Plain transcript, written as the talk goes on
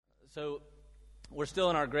So we're still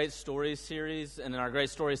in our Great Stories series, and in our Great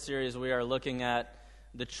Stories series we are looking at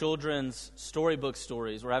the children's storybook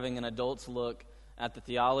stories. We're having an adult's look at the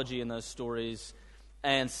theology in those stories,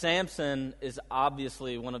 and Samson is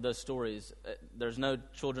obviously one of those stories. There's no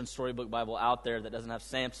children's storybook Bible out there that doesn't have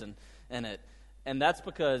Samson in it, and that's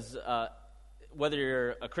because whether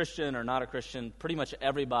you're a Christian or not a Christian, pretty much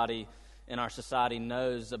everybody in our society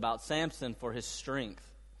knows about Samson for his strength,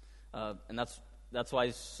 and that's why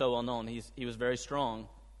he's so well known. He was very strong,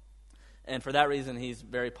 and for that reason, he's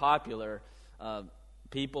very popular.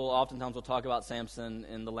 People oftentimes will talk about Samson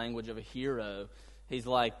in the language of a hero. He's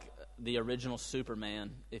like the original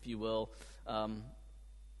Superman, if you will.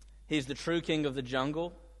 He's the true king of the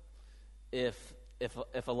jungle. If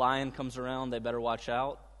a lion comes around, they better watch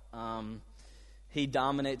out. He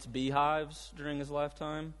dominates beehives during his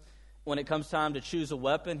lifetime. When it comes time to choose a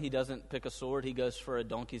weapon, he doesn't pick a sword. He goes for a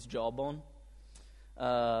donkey's jawbone.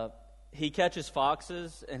 He catches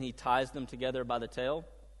foxes and he ties them together by the tail.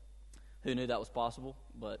 Who knew that was possible?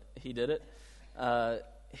 But he did it.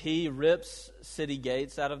 He rips city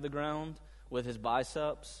gates out of the ground with his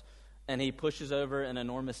biceps, and he pushes over an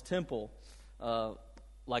enormous temple,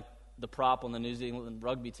 like the prop on the New Zealand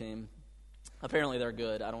rugby team. Apparently, they're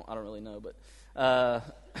good. I don't really know, but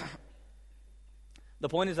the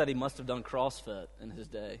point is that he must have done CrossFit in his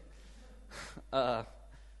day.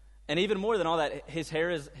 And even more than all that, his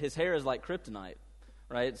hair is like kryptonite,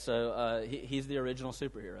 right? So he's the original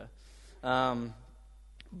superhero.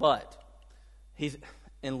 But he's,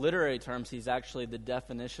 in literary terms, he's actually the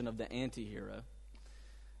definition of the anti-hero.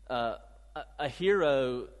 A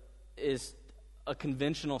hero is a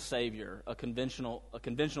conventional savior, a conventional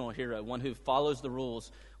hero, one who follows the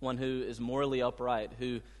rules, one who is morally upright,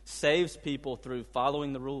 who saves people through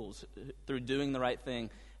following the rules, through doing the right thing.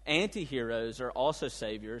 Anti-heroes are also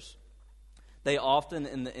saviors. They often,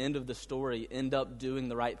 in the end of the story, end up doing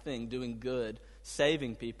the right thing, doing good,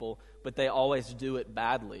 saving people, but they always do it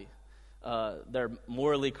badly. They're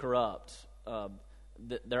morally corrupt.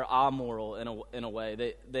 They're amoral in a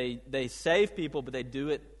way. They save people, but they do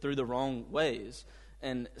it through the wrong ways.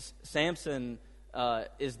 And Samson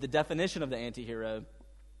is the definition of the anti-hero.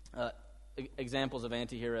 Examples of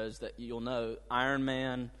anti-heroes that you'll know: Iron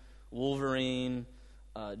Man, Wolverine,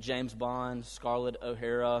 James Bond, Scarlett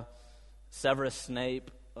O'Hara, Severus Snape,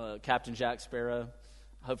 Captain Jack Sparrow.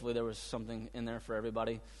 Hopefully there was something in there for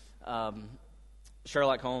everybody.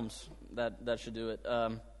 Sherlock Holmes, that should do it.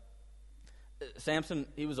 Samson,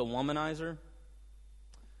 he was a womanizer.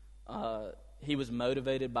 He was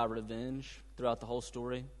motivated by revenge throughout the whole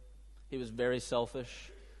story. He was very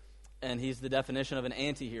selfish, and he's the definition of an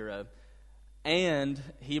anti-hero. And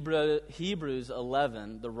Hebrews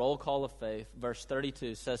 11, the roll call of faith, verse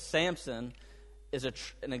 32, says Samson is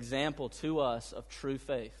an example to us of true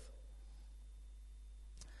faith.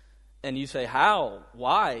 And you say, how?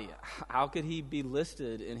 Why? How could he be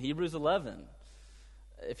listed in Hebrews 11?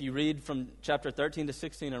 If you read from chapter 13 to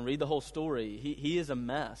 16 and read the whole story, he is a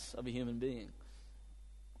mess of a human being.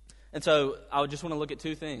 And so I would just want to look at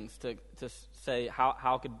two things to say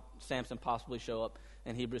how could Samson possibly show up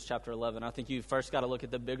in Hebrews chapter 11. I think you first got to look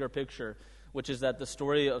at the bigger picture, which is that the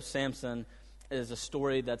story of Samson is a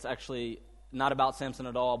story that's actually not about Samson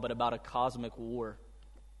at all, but about a cosmic war.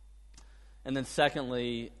 And then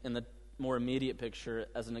secondly, in the more immediate picture,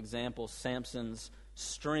 as an example, Samson's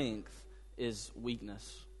strength is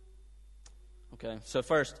weakness. Okay, so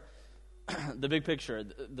first, the big picture.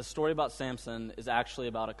 The story about Samson is actually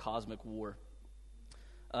about a cosmic war.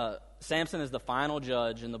 Samson is the final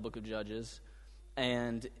judge in the book of Judges,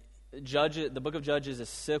 and the book of Judges is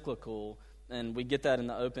cyclical, and we get that in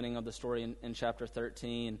the opening of the story in chapter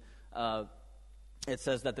 13. It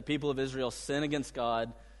says that the people of Israel sin against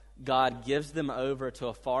God. God gives them over to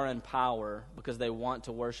a foreign power because they want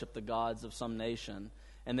to worship the gods of some nation.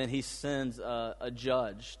 And then he sends a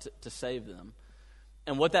judge to save them.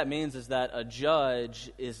 And what that means is that a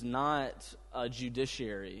judge is not a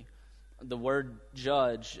judiciary. The word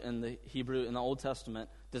judge in the Hebrew, in the Old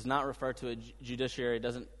Testament, does not refer to a judiciary. It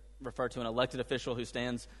doesn't refer to an elected official who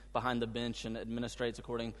stands behind the bench and administrates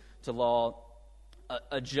according to law.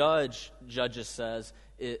 A judge, Judges says,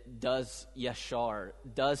 it does yeshar,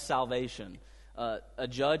 does salvation. A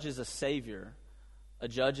judge is a savior. A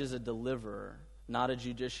judge is a deliverer, not a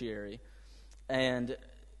judiciary. And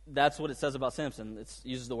that's what it says about Samson. It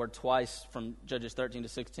uses the word twice from Judges 13 to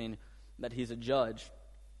 16 that he's a judge.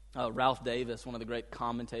 Ralph Davis, one of the great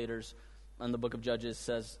commentators on the book of Judges,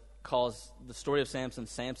 calls the story of Samson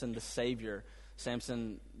the savior,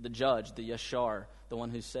 Samson the judge, the yeshar, the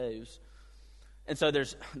one who saves. And so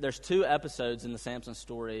there's two episodes in the Samson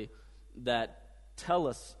story that tell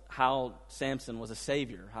us how Samson was a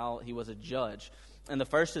savior, how he was a judge. And the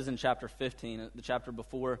first is in chapter 15, the chapter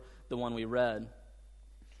before the one we read.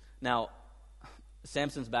 Now,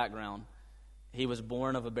 Samson's background, he was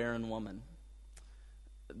born of a barren woman.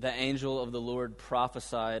 The angel of the Lord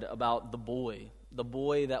prophesied about the boy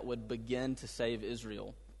that would begin to save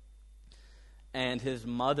Israel. And his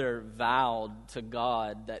mother vowed to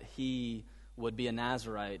God that he would be a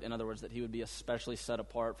Nazirite. In other words, that he would be especially set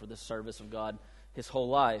apart for the service of God his whole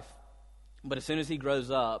life. But as soon as he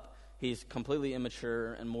grows up, he's completely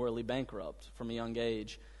immature and morally bankrupt from a young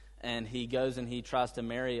age. And he goes and he tries to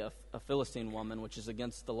marry a Philistine woman, which is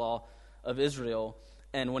against the law of Israel.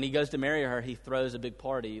 And when he goes to marry her, he throws a big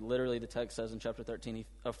party. Literally, the text says in chapter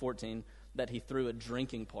 14 that he threw a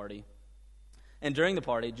drinking party. And during the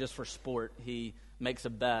party, just for sport, he makes a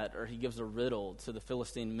bet or he gives a riddle to the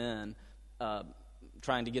Philistine men,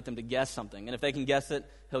 trying to get them to guess something. And if they can guess it,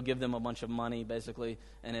 he'll give them a bunch of money, basically.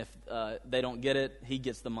 And if they don't get it, he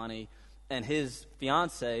gets the money. And his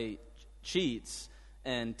fiancée cheats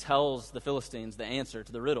and tells the Philistines the answer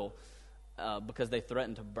to the riddle because they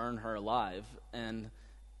threaten to burn her alive. And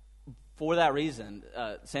for that reason,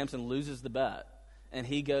 Samson loses the bet. And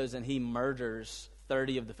he goes and he murders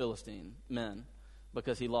 30 of the Philistine men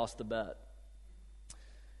because he lost the bet.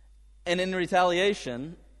 And in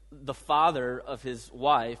retaliation, the father of his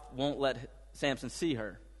wife won't let Samson see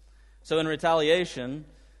her. So in retaliation,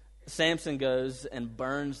 Samson goes and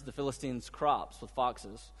burns the Philistines' crops with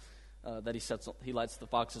foxes that he lights the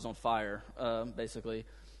foxes on fire, basically.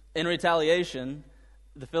 In retaliation,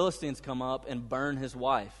 the Philistines come up and burn his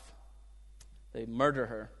wife. They murder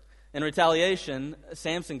her. In retaliation,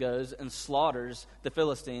 Samson goes and slaughters the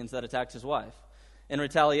Philistines that attacked his wife. In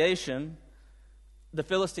retaliation, the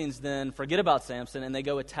Philistines then forget about Samson and they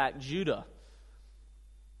go attack Judah.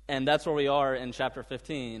 And that's where we are in chapter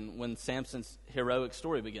 15 when Samson's heroic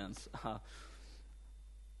story begins.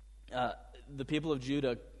 The people of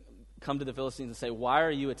Judah come to the Philistines and say, "Why are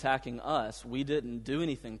you attacking us? We didn't do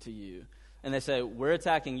anything to you." And they say, "We're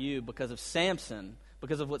attacking you because of Samson,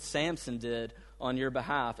 because of what Samson did on your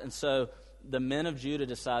behalf." And so the men of Judah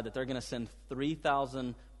decide that they're going to send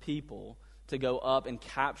 3,000 people to go up and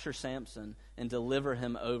capture Samson and deliver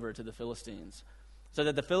him over to the Philistines so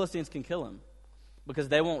that the Philistines can kill him because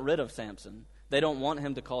they want rid of Samson. They don't want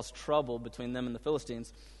him to cause trouble between them and the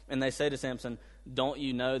Philistines. And they say to Samson, "Don't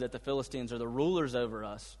you know that the Philistines are the rulers over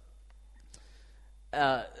us?"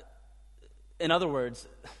 In other words,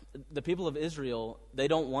 the people of Israel, they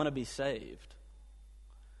don't want to be saved.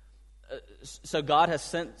 So God has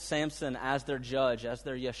sent Samson as their judge, as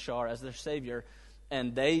their Yeshar, as their savior,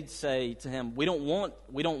 and they say to him, we don't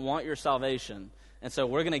want your salvation, and so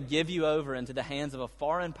we're going to give you over into the hands of a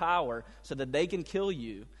foreign power so that they can kill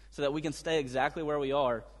you, so that we can stay exactly where we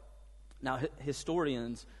are. Now,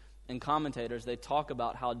 historians and commentators, they talk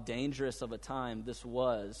about how dangerous of a time this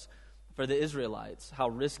was for the Israelites, how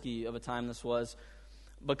risky of a time this was,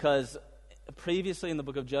 because previously in the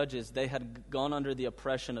book of Judges, they had gone under the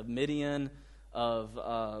oppression of Midian, of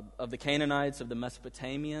the Canaanites, of the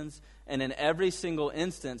Mesopotamians, and in every single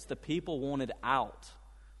instance, the people wanted out.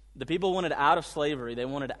 The people wanted out of slavery. They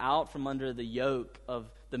wanted out from under the yoke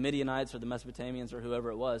of the Midianites or the Mesopotamians or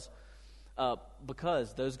whoever it was,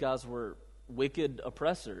 because those guys were wicked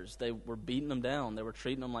oppressors. They were beating them down. They were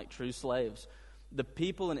treating them like true slaves. The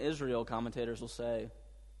people in Israel, commentators will say,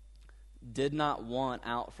 did not want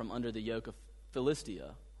out from under the yoke of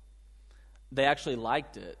Philistia. They actually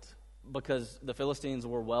liked it because the Philistines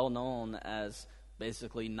were well known as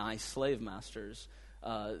basically nice slave masters.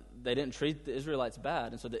 They didn't treat the Israelites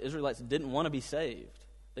bad, and so the Israelites didn't want to be saved.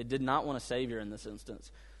 They did not want a savior in this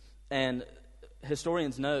instance. And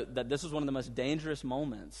historians note that this was one of the most dangerous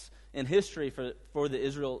moments in history for the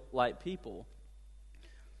Israelite people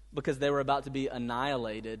because they were about to be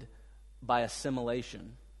annihilated by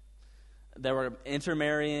assimilation. They were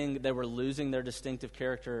intermarrying, they were losing their distinctive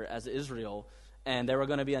character as Israel, and they were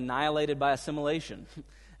going to be annihilated by assimilation.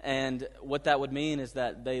 And what that would mean is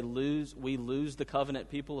that we lose the covenant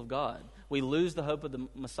people of God. We lose the hope of the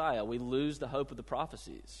Messiah. We lose the hope of the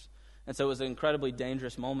prophecies. And so it was an incredibly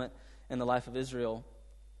dangerous moment in the life of Israel.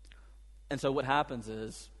 And so what happens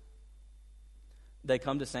is they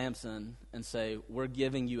come to Samson and say, "We're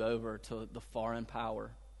giving you over to the foreign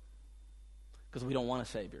power because we don't want a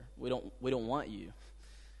savior. We don't want you.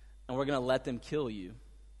 And we're going to let them kill you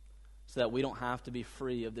so that we don't have to be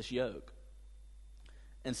free of this yoke."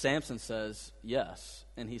 And Samson says, yes,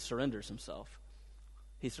 and he surrenders himself.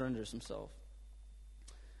 He surrenders himself.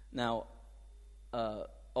 Now,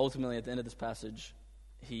 ultimately at the end of this passage,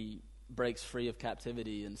 he breaks free of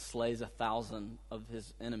captivity and slays 1,000 of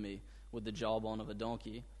his enemy with the jawbone of a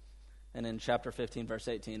donkey. And in chapter 15, verse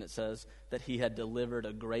 18, it says that he had delivered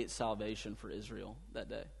a great salvation for Israel that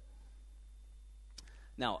day.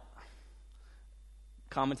 Now,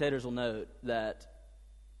 commentators will note that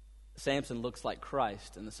Samson looks like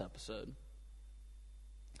Christ in this episode.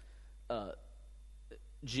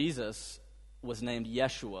 Jesus was named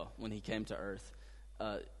Yeshua when he came to earth.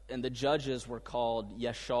 And the judges were called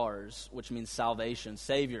Yeshars, which means salvation,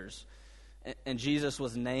 saviors. And Jesus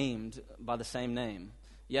was named by the same name,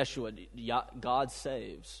 Yeshua, God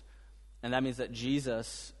saves. And that means that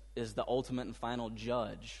Jesus is the ultimate and final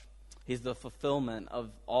judge. He's the fulfillment of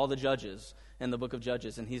all the judges in the book of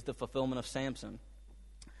Judges, and he's the fulfillment of Samson.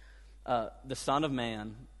 The Son of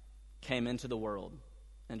Man came into the world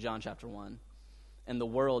in John chapter 1, and the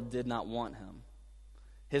world did not want him.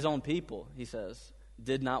 His own people, he says,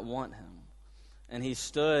 did not want him. And he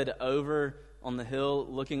stood over on the hill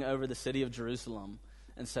looking over the city of Jerusalem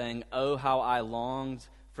and saying, "Oh, how I longed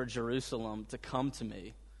for Jerusalem to come to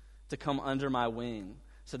me, to come under my wing,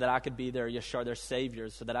 so that I could be their Yeshar, their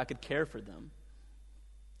saviors, so that I could care for them."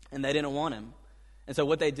 And they didn't want him. And so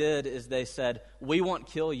what they did is they said, "We won't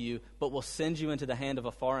kill you, but we'll send you into the hand of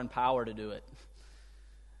a foreign power to do it."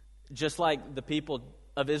 Just like the people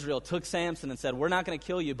of Israel took Samson and said, "We're not going to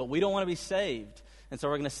kill you, but we don't want to be saved. And so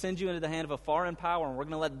we're going to send you into the hand of a foreign power, and we're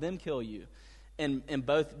going to let them kill you." In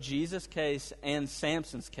both Jesus' case and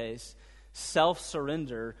Samson's case,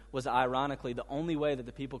 self-surrender was ironically the only way that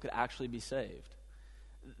the people could actually be saved.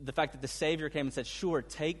 The fact that the Savior came and said, "Sure,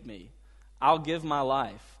 take me. I'll give my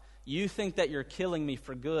life. You think that you're killing me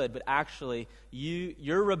for good, but actually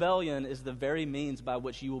your rebellion is the very means by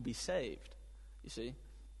which you will be saved." You see?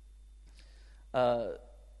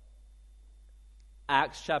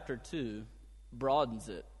 Acts chapter 2 broadens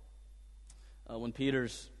it. When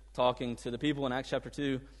Peter's talking to the people in Acts chapter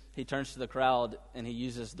 2, he turns to the crowd and he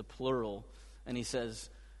uses the plural, and he says,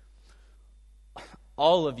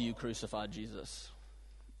 "All of you crucified Jesus."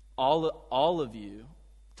 All of you,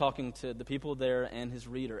 talking to the people there and his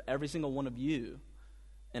reader, every single one of you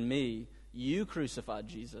and me, you crucified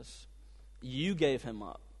Jesus. You gave him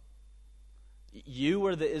up. You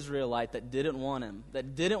were the Israelite that didn't want him,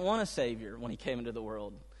 that didn't want a Savior when he came into the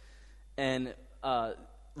world. And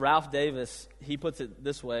Ralph Davis, he puts it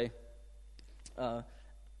this way: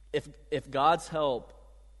 if God's help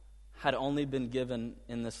had only been given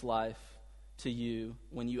in this life to you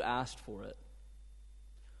when you asked for it,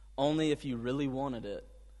 only if you really wanted it,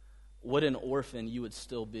 what an orphan you would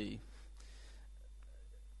still be.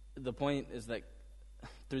 The point is that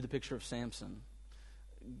through the picture of Samson,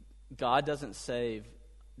 God doesn't save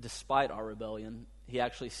despite our rebellion. He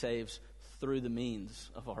actually saves through the means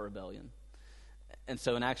of our rebellion. And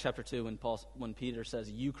so in Acts chapter 2, when Peter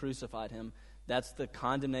says, "You crucified him," that's the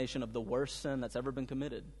condemnation of the worst sin that's ever been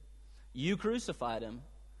committed. You crucified him.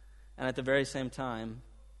 And at the very same time,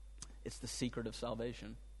 it's the secret of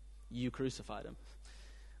salvation. You crucified him.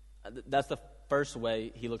 That's the first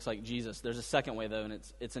way he looks like Jesus. There's a second way, though, and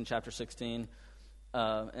it's in chapter 16,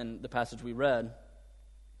 and the passage we read,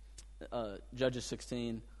 Judges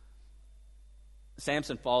 16.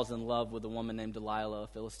 Samson falls in love with a woman named Delilah, a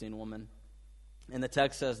Philistine woman. And the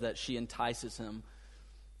text says that she entices him.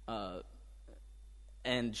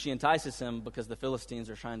 And she entices him because the Philistines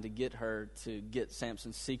are trying to get her to get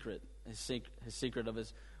Samson's secret, his secret of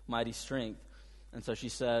his mighty strength. And so she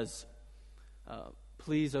says,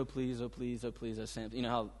 "Please, oh please, oh please, oh please, oh Samson." You know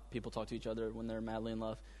how people talk to each other when they're madly in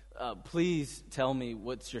love? "Please tell me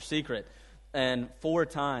what's your secret." And 4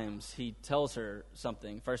 times he tells her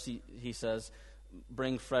something. First he says,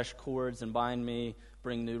 "Bring fresh cords and bind me,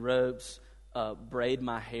 bring new ropes, braid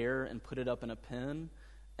my hair and put it up in a pen.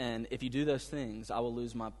 And if you do those things, I will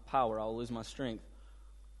lose my power, I will lose my strength."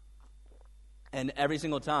 And every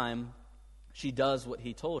single time she does what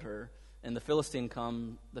he told her, and the Philistines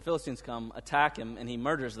come, attack him, and he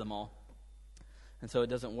murders them all. And so it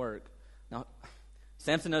doesn't work. Now,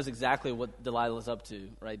 Samson knows exactly what Delilah's up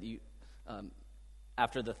to, right?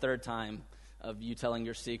 After the 3rd time of you telling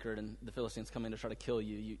your secret and the Philistines coming to try to kill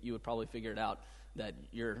you, you would probably figure it out that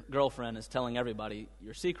your girlfriend is telling everybody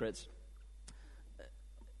your secrets.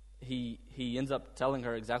 He ends up telling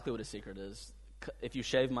her exactly what his secret is. "If you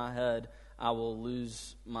shave my head, I will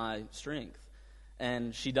lose my strength."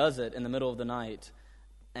 And she does it in the middle of the night.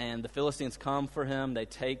 And the Philistines come for him. They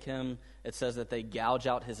take him. It says that they gouge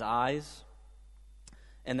out his eyes.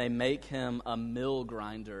 And they make him a mill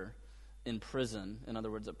grinder in prison. In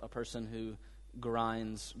other words, a person who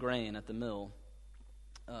grinds grain at the mill.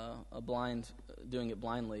 Doing it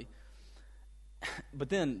blindly. But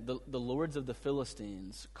then the lords of the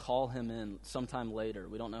Philistines call him in sometime later.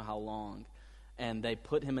 We don't know how long. And they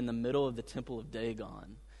put him in the middle of the temple of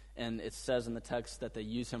Dagon. And it says in the text that they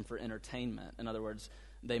use him for entertainment. In other words,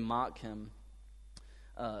 they mock him.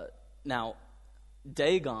 Now,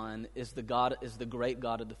 Dagon is the great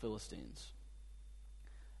god of the Philistines.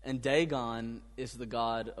 And Dagon is the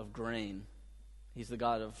god of grain. He's the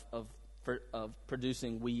god of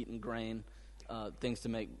producing wheat and grain, things to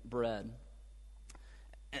make bread.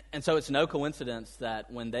 And so it's no coincidence that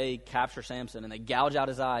when they capture Samson and they gouge out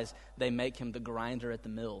his eyes, they make him the grinder at the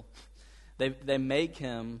mill. They make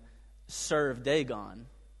him serve Dagon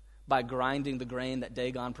by grinding the grain that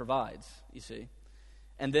Dagon provides, you see.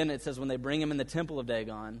 And then it says when they bring him in the temple of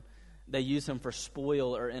Dagon, they use him for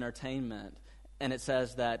spoil or entertainment. And it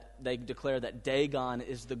says that they declare that Dagon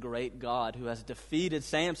is the great God who has defeated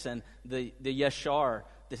Samson, the Yeshar,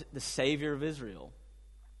 the Savior of Israel.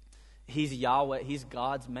 He's Yahweh, he's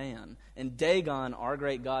God's man. And Dagon, our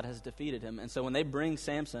great God, has defeated him. And so when they bring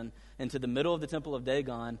Samson into the middle of the temple of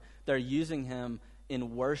Dagon, they're using him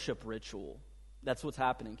in worship ritual. That's what's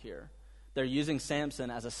happening here. They're using Samson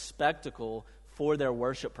as a spectacle for their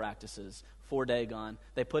worship practices for Dagon.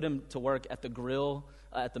 They put him to work at the grill,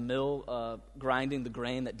 at the mill, grinding the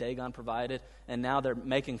grain that Dagon provided, and now they're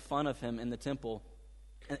making fun of him in the temple.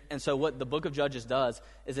 And so what the book of Judges does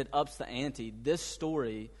is it ups the ante. This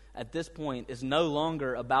story, at this point, is no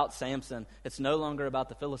longer about Samson. It's no longer about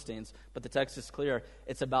the Philistines, but the text is clear.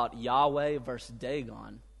 It's about Yahweh versus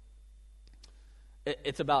Dagon.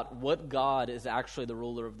 It's about what God is actually the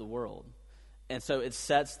ruler of the world. And so it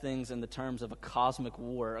sets things in the terms of a cosmic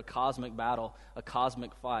war, a cosmic battle, a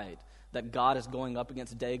cosmic fight, that God is going up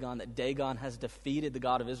against Dagon, that Dagon has defeated the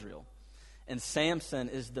God of Israel. And Samson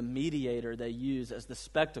is the mediator they use as the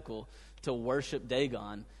spectacle to worship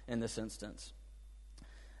Dagon in this instance.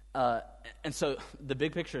 And so the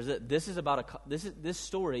big picture is that this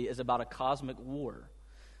story is about a cosmic war,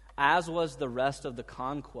 as was the rest of the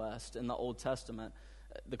conquest in the Old Testament.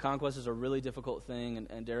 The conquest is a really difficult thing,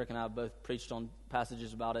 and Derek and I have both preached on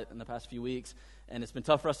passages about it in the past few weeks, and it's been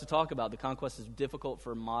tough for us to talk about. The conquest is difficult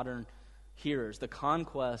for modern hearers. The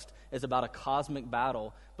conquest is about a cosmic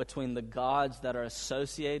battle between the gods that are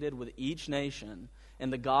associated with each nation,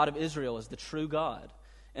 and the God of Israel is the true God.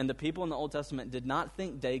 And the people in the Old Testament did not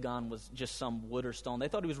think Dagon was just some wood or stone. They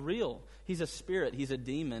thought he was real. He's a spirit. He's a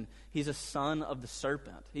demon. He's a son of the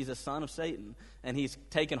serpent. He's a son of Satan. And he's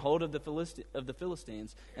taken hold of the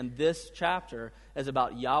Philistines. And this chapter is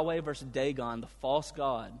about Yahweh versus Dagon, the false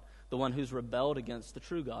god, the one who's rebelled against the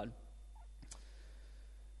true God.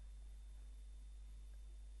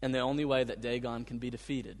 And the only way that Dagon can be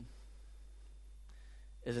defeated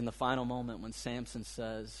is in the final moment when Samson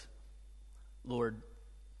says, Lord,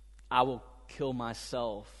 I will kill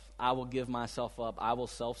myself. I will give myself up. I will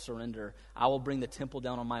self-surrender. I will bring the temple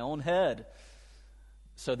down on my own head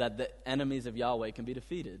so that the enemies of Yahweh can be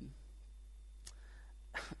defeated.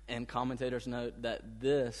 And commentators note that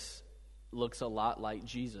this looks a lot like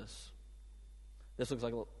Jesus. This looks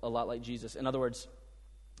like a lot like Jesus. In other words,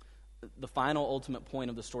 the final ultimate point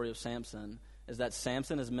of the story of Samson is that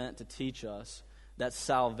Samson is meant to teach us that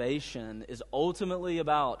salvation is ultimately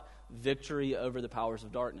about victory over the powers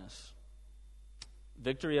of darkness.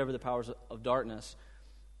 Victory over the powers of darkness.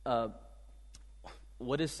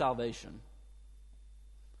 What is salvation?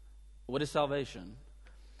 What is salvation?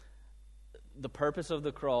 The purpose of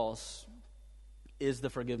the cross is the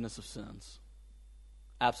forgiveness of sins.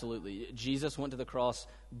 Absolutely. Jesus went to the cross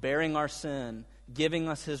bearing our sin, giving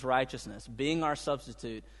us his righteousness, being our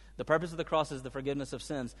substitute. The purpose of the cross is the forgiveness of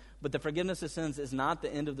sins. But the forgiveness of sins is not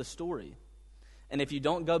the end of the story. And if you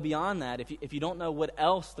don't go beyond that, if you don't know what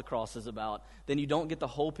else the cross is about, then you don't get the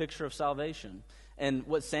whole picture of salvation. And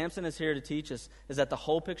what Samson is here to teach us is that the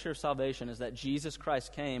whole picture of salvation is that Jesus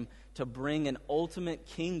Christ came to bring an ultimate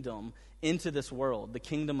kingdom into this world, the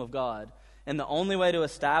kingdom of God. And the only way to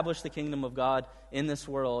establish the kingdom of God in this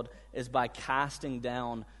world is by casting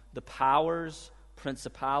down the powers,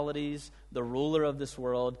 principalities, the ruler of this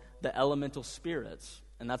world, the elemental spirits.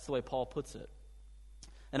 And that's the way Paul puts it.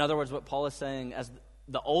 In other words, what Paul is saying as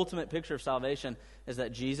the ultimate picture of salvation is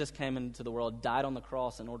that Jesus came into the world, died on the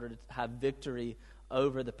cross in order to have victory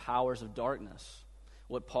over the powers of darkness,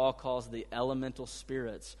 what Paul calls the elemental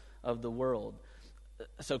spirits of the world.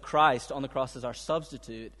 So Christ on the cross is our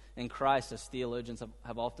substitute, and Christ, as theologians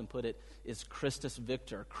have often put it, is Christus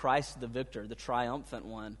Victor, Christ the victor, the triumphant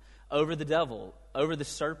one, over the devil, over the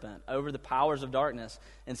serpent, over the powers of darkness.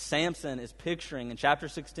 And Samson is picturing in chapter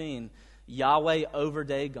 16 Yahweh over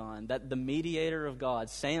Dagon, that the mediator of God,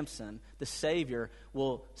 Samson, the Savior,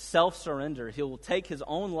 will self-surrender. He will take his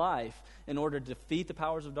own life in order to defeat the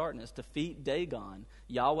powers of darkness, defeat Dagon,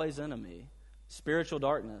 Yahweh's enemy, spiritual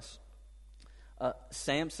darkness.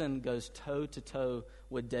 Samson goes toe-to-toe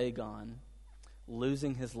with Dagon,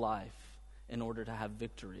 losing his life in order to have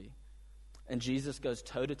victory. And Jesus goes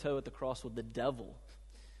toe-to-toe at the cross with the devil,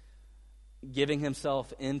 giving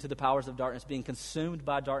himself into the powers of darkness, being consumed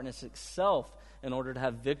by darkness itself in order to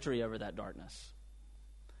have victory over that darkness.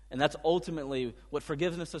 And that's ultimately what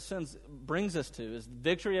forgiveness of sins brings us to, is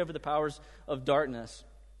victory over the powers of darkness.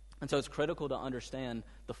 And so it's critical to understand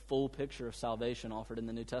the full picture of salvation offered in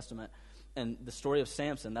the New Testament. And the story of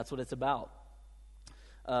Samson, that's what it's about.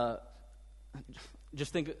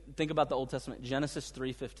 Just think about the Old Testament. Genesis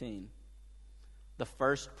 3:15, the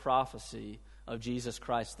first prophecy of Jesus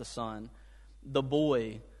Christ the Son. The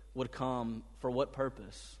boy would come for what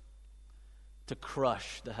purpose? To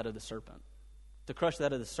crush the head of the serpent. To crush the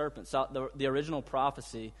head of the serpent. So the original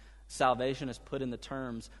prophecy, salvation is put in the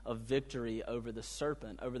terms of victory over the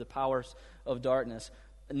serpent, over the powers of darkness.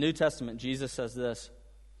 In the New Testament, Jesus says this: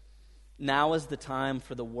 now is the time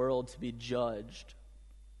for the world to be judged.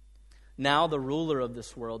 Now the ruler of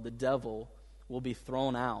this world, the devil, will be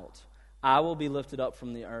thrown out. I will be lifted up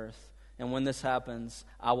from the earth. And when this happens,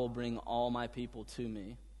 I will bring all my people to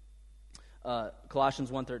me.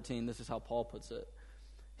 Colossians 1:13, this is how Paul puts it.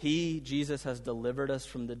 He, Jesus, has delivered us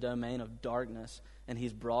from the domain of darkness, and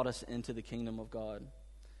he's brought us into the kingdom of God.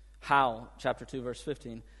 How? Chapter 2, verse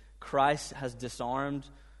 15. Christ has disarmed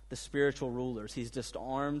the spiritual rulers. He's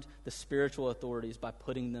disarmed the spiritual authorities by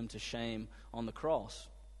putting them to shame on the cross.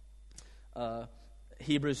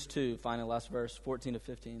 Hebrews 2, final last verse, 14 to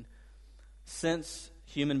 15. Since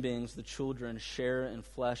human beings, the children, share in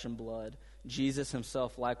flesh and blood, Jesus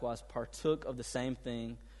himself likewise partook of the same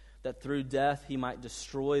thing, that through death he might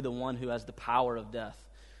destroy the one who has the power of death,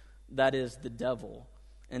 that is, the devil,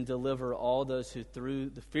 and deliver all those who through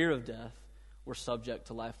the fear of death were subject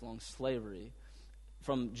to lifelong slavery.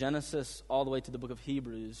 From Genesis all the way to the book of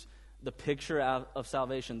Hebrews, the picture of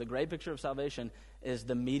salvation, the great picture of salvation, is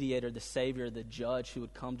the mediator, the Savior, the judge who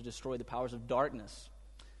would come to destroy the powers of darkness.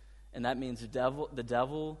 And that means the devil,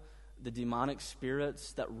 the demonic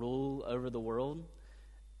spirits that rule over the world,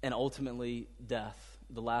 and ultimately death,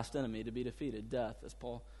 the last enemy to be defeated, death, as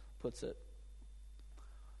Paul puts it.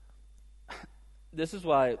 This is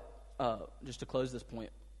why, just to close this point,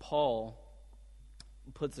 Paul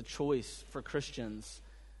puts a choice for Christians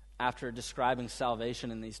after describing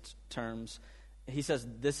salvation in these terms. He says,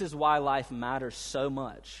 this is why life matters so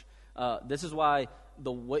much. This is why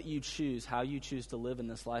what you choose, how you choose to live in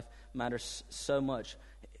this life matters so much.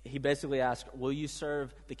 He basically asks, will you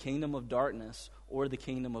serve the kingdom of darkness or the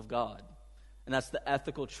kingdom of God? And that's the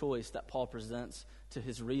ethical choice that Paul presents to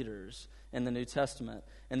his readers in the New Testament.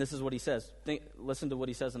 And this is what he says. Listen to what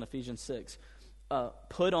he says in Ephesians 6.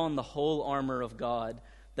 Put on the whole armor of God,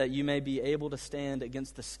 that you may be able to stand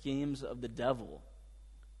against the schemes of the devil.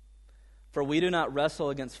 For we do not wrestle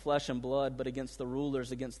against flesh and blood, but against the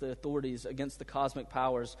rulers, against the authorities, against the cosmic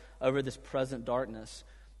powers over this present darkness,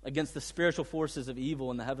 against the spiritual forces of evil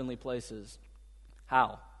in the heavenly places.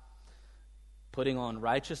 How? Putting on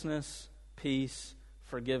righteousness, peace,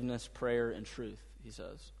 forgiveness, prayer, and truth, he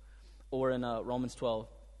says. Or in Romans 12,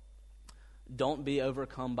 don't be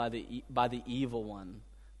overcome by the evil one,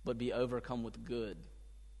 but be overcome with good.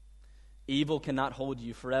 Evil cannot hold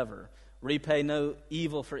you forever. Repay no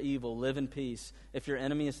evil for evil. Live in peace. If your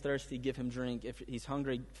enemy is thirsty, give him drink. If he's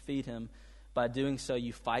hungry, feed him. By doing so,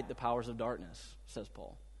 you fight the powers of darkness, says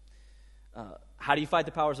Paul. How do you fight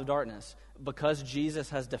the powers of darkness? Because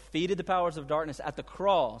Jesus has defeated the powers of darkness at the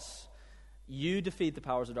cross, you defeat the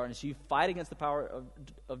powers of darkness. You fight against the power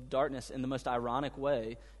of darkness in the most ironic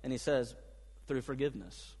way. And he says, through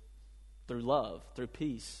forgiveness, through love, through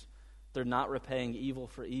peace, through not repaying evil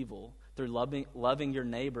for evil, through loving your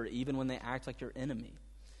neighbor even when they act like your enemy.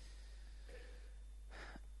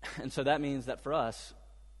 And so that means that for us,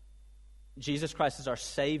 Jesus Christ is our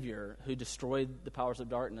Savior who destroyed the powers of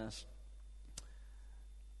darkness,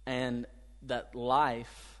 and that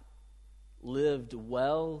life lived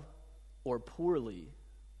well or poorly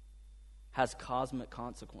has cosmic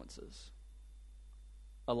consequences.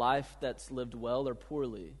 A life that's lived well or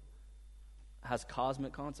poorly has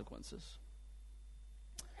cosmic consequences.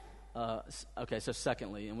 Okay, so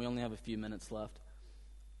secondly, and we only have a few minutes left,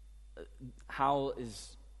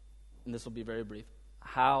 and this will be very brief,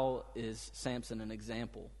 how is Samson an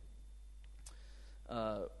example?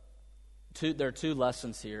 There are two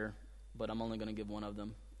lessons here, but I'm only going to give one of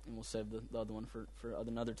them, and we'll save the other one for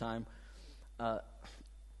another time.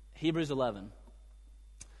 Hebrews 11.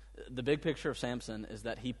 The big picture of Samson is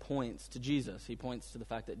that he points to Jesus. He points to the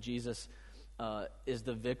fact that Jesus is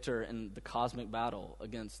the victor in the cosmic battle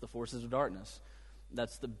against the forces of darkness.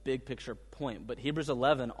 That's the big picture point. But Hebrews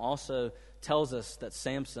 11 also tells us that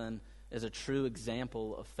Samson is a true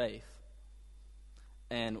example of faith.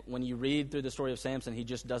 And when you read through the story of Samson, he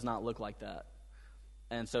just does not look like that.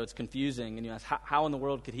 And so it's confusing. And you ask, how in the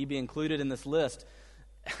world could he be included in this list?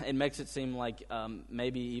 It makes it seem like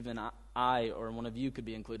maybe even I or one of you could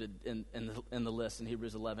be included in the list in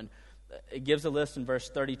Hebrews 11. It gives a list in verse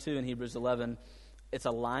 32 in Hebrews 11. It's a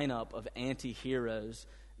lineup of anti-heroes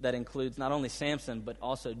that includes not only Samson, but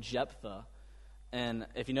also Jephthah. And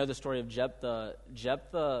if you know the story of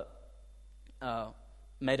Jephthah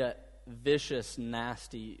made a vicious,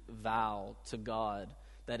 nasty vow to God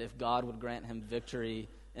that if God would grant him victory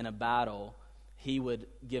in a battle, he would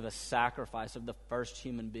give a sacrifice of the first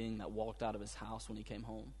human being that walked out of his house when he came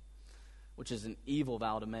home, which is an evil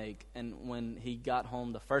vow to make. And when he got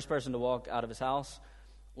home, the first person to walk out of his house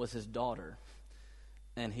was his daughter.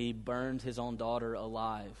 And he burned his own daughter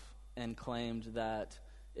alive and claimed that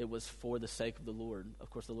it was for the sake of the Lord. Of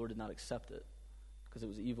course, the Lord did not accept it because it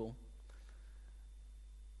was evil.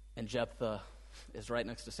 And Jephthah is right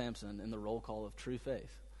next to Samson in the roll call of true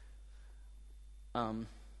faith. Now,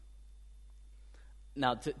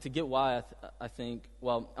 to get why, I think,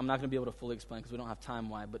 well, I'm not going to be able to fully explain because we don't have time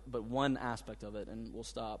why, but one aspect of it, and we'll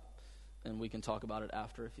stop, and we can talk about it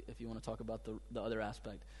after if you want to talk about the other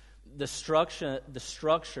aspect. The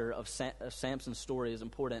structure of Samson's story is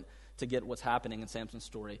important to get what's happening in Samson's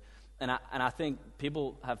story. And I think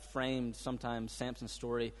people have framed sometimes Samson's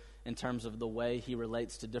story in terms of the way he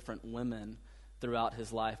relates to different women throughout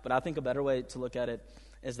his life. But I think a better way to look at it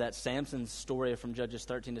is that Samson's story from Judges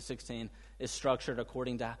 13 to 16 is structured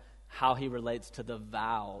according to how he relates to the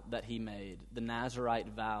vow that he made, the Nazirite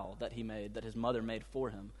vow that he made, that his mother made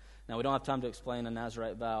for him. Now, we don't have time to explain a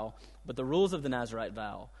Nazirite vow, but the rules of the Nazirite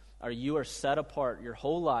vow are you are set apart your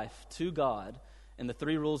whole life to God, and the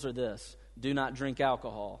 3 rules are this: do not drink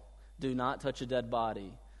alcohol, do not touch a dead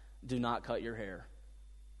body, do not cut your hair.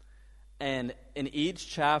 And in each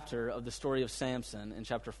chapter of the story of Samson, in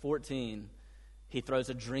chapter 14, he throws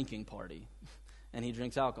a drinking party, and he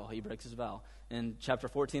drinks alcohol. He breaks his vow. In chapter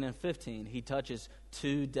 14 and 15, he touches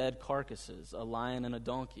 2 dead carcasses, a lion and a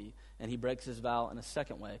donkey, and he breaks his vow in a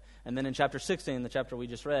second way. And then in chapter 16, the chapter we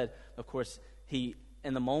just read, of course, he,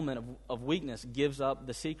 in the moment of weakness, gives up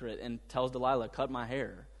the secret and tells Delilah, cut my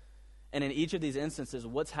hair. And in each of these instances,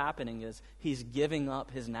 what's happening is he's giving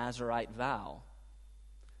up his Nazirite vow.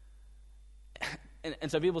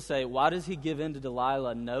 And so people say, why does he give in to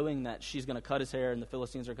Delilah knowing that she's going to cut his hair and the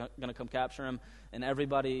Philistines are going to come capture him? And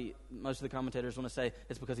everybody, most of the commentators want to say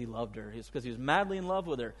it's because he loved her. It's because he was madly in love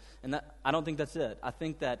with her. And I don't think that's it. I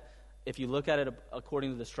think that if you look at it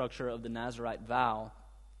according to the structure of the Nazirite vow,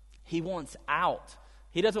 he wants out.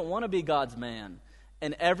 He doesn't want to be God's man.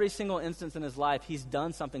 In every single instance in his life, he's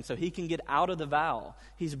done something so he can get out of the vow.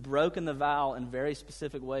 He's broken the vow in very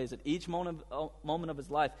specific ways. At each moment of his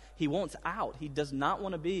life, he wants out. He does not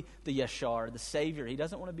want to be the Yeshar, the Savior. He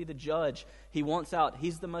doesn't want to be the judge. He wants out.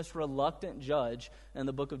 He's the most reluctant judge in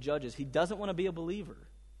the book of Judges. He doesn't want to be a believer.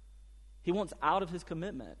 He wants out of his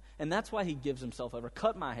commitment. And that's why he gives himself over.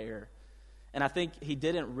 Cut my hair. And I think he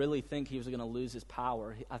didn't really think he was going to lose his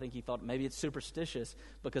power. I think he thought maybe it's superstitious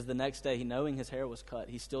because the next day, knowing his hair was cut,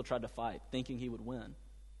 he still tried to fight, thinking he would win.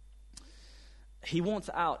 He wants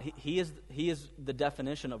out. He is the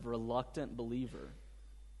definition of reluctant believer.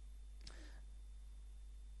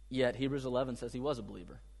 Yet Hebrews 11 says he was a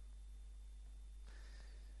believer.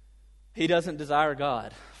 He doesn't desire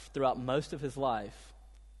God throughout most of his life,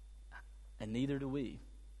 and neither do we.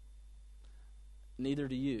 Neither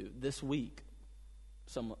do you. This week,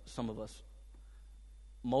 some of us,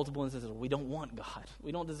 multiple instances, we don't want God.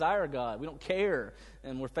 We don't desire God. We don't care.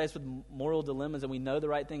 And we're faced with moral dilemmas, and we know the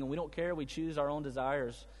right thing, and we don't care. We choose our own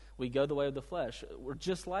desires. We go the way of the flesh. We're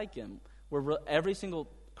just like him. Every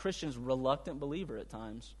single Christian's reluctant believer at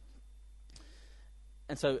times.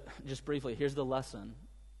 And so, just briefly, here's the lesson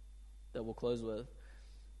that we'll close with.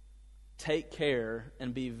 Take care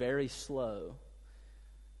and be very slow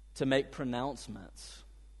to make pronouncements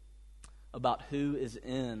about who is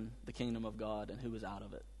in the kingdom of God and who is out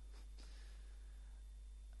of it.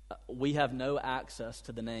 We have no access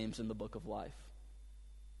to the names in the book of life.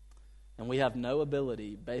 And we have no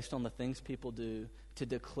ability, based on the things people do, to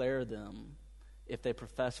declare them, if they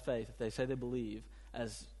profess faith, if they say they believe,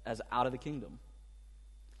 as out of the kingdom.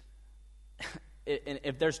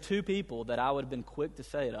 If there's 2 people that I would have been quick to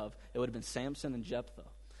say it of, it would have been Samson and Jephthah.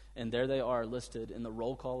 And there they are listed in the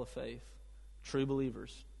roll call of faith. True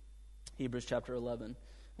believers. Hebrews chapter 11. And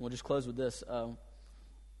we'll just close with this.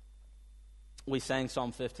 We sang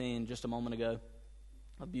Psalm 15 just a moment ago.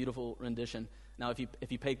 A beautiful rendition. Now,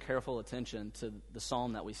 if you pay careful attention to the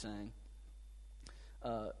psalm that we sang,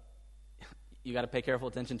 you got to pay careful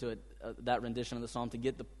attention to it, that rendition of the psalm, to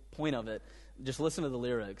get the point of it. Just listen to the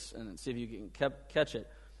lyrics and see if you can catch it.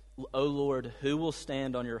 O Lord, who will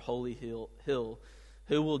stand on your holy hill?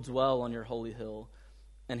 Who will dwell on your holy hill?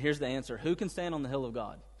 And here's the answer. Who can stand on the hill of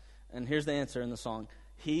God? And here's the answer in the song.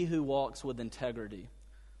 He who walks with integrity.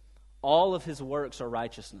 All of his works are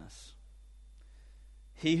righteousness.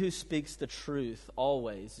 He who speaks the truth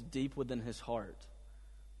always deep within his heart.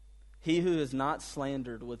 He who is not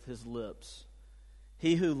slandered with his lips.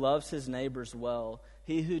 He who loves his neighbors well.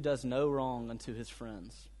 He who does no wrong unto his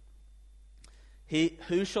friends. He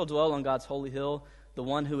who shall dwell on God's holy hill? The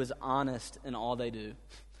one who is honest in all they do.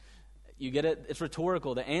 You get it? It's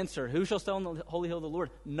rhetorical. The answer, who shall stand on the holy hill of the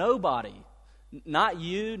Lord? Nobody. Not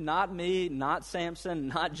you, not me, not Samson,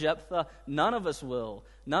 not Jephthah. None of us will.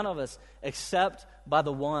 None of us, except by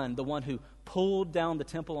the one who pulled down the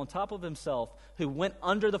temple on top of himself, who went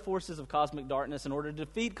under the forces of cosmic darkness in order to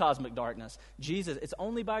defeat cosmic darkness. Jesus, it's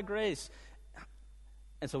only by grace.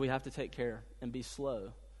 And so we have to take care and be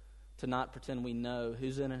slow to not pretend we know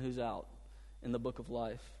who's in and who's out in the book of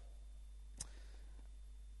life.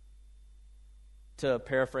 To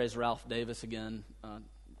paraphrase Ralph Davis again,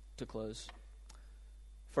 to close.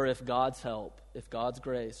 For if God's help, if God's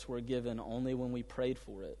grace were given only when we prayed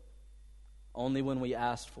for it, only when we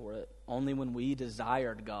asked for it, only when we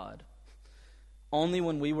desired God, only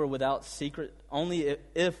when we were without secret, only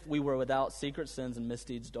if we were without secret sins and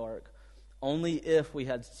misdeeds dark, only if we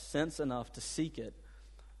had sense enough to seek it,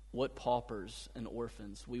 what paupers and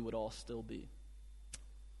orphans we would all still be.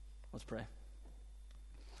 Let's pray.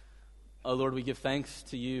 Oh Lord, we give thanks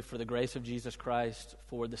to you for the grace of Jesus Christ,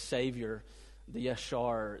 for the Savior, the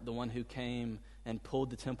Yeshar, the one who came and pulled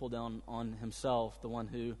the temple down on himself, the one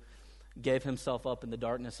who gave himself up in the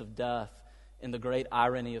darkness of death, in the great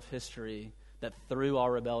irony of history, that through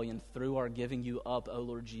our rebellion, through our giving you up, O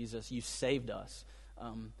Lord Jesus, you saved us.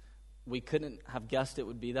 We couldn't have guessed it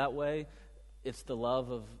would be that way. It's the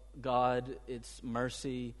love of God, it's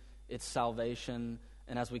mercy, it's salvation.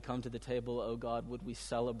 And as we come to the table, O God, would we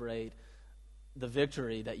celebrate the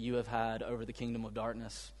victory that you have had over the kingdom of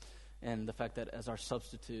darkness, and the fact that as our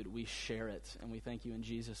substitute we share it. And we thank you in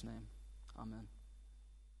Jesus' name. Amen.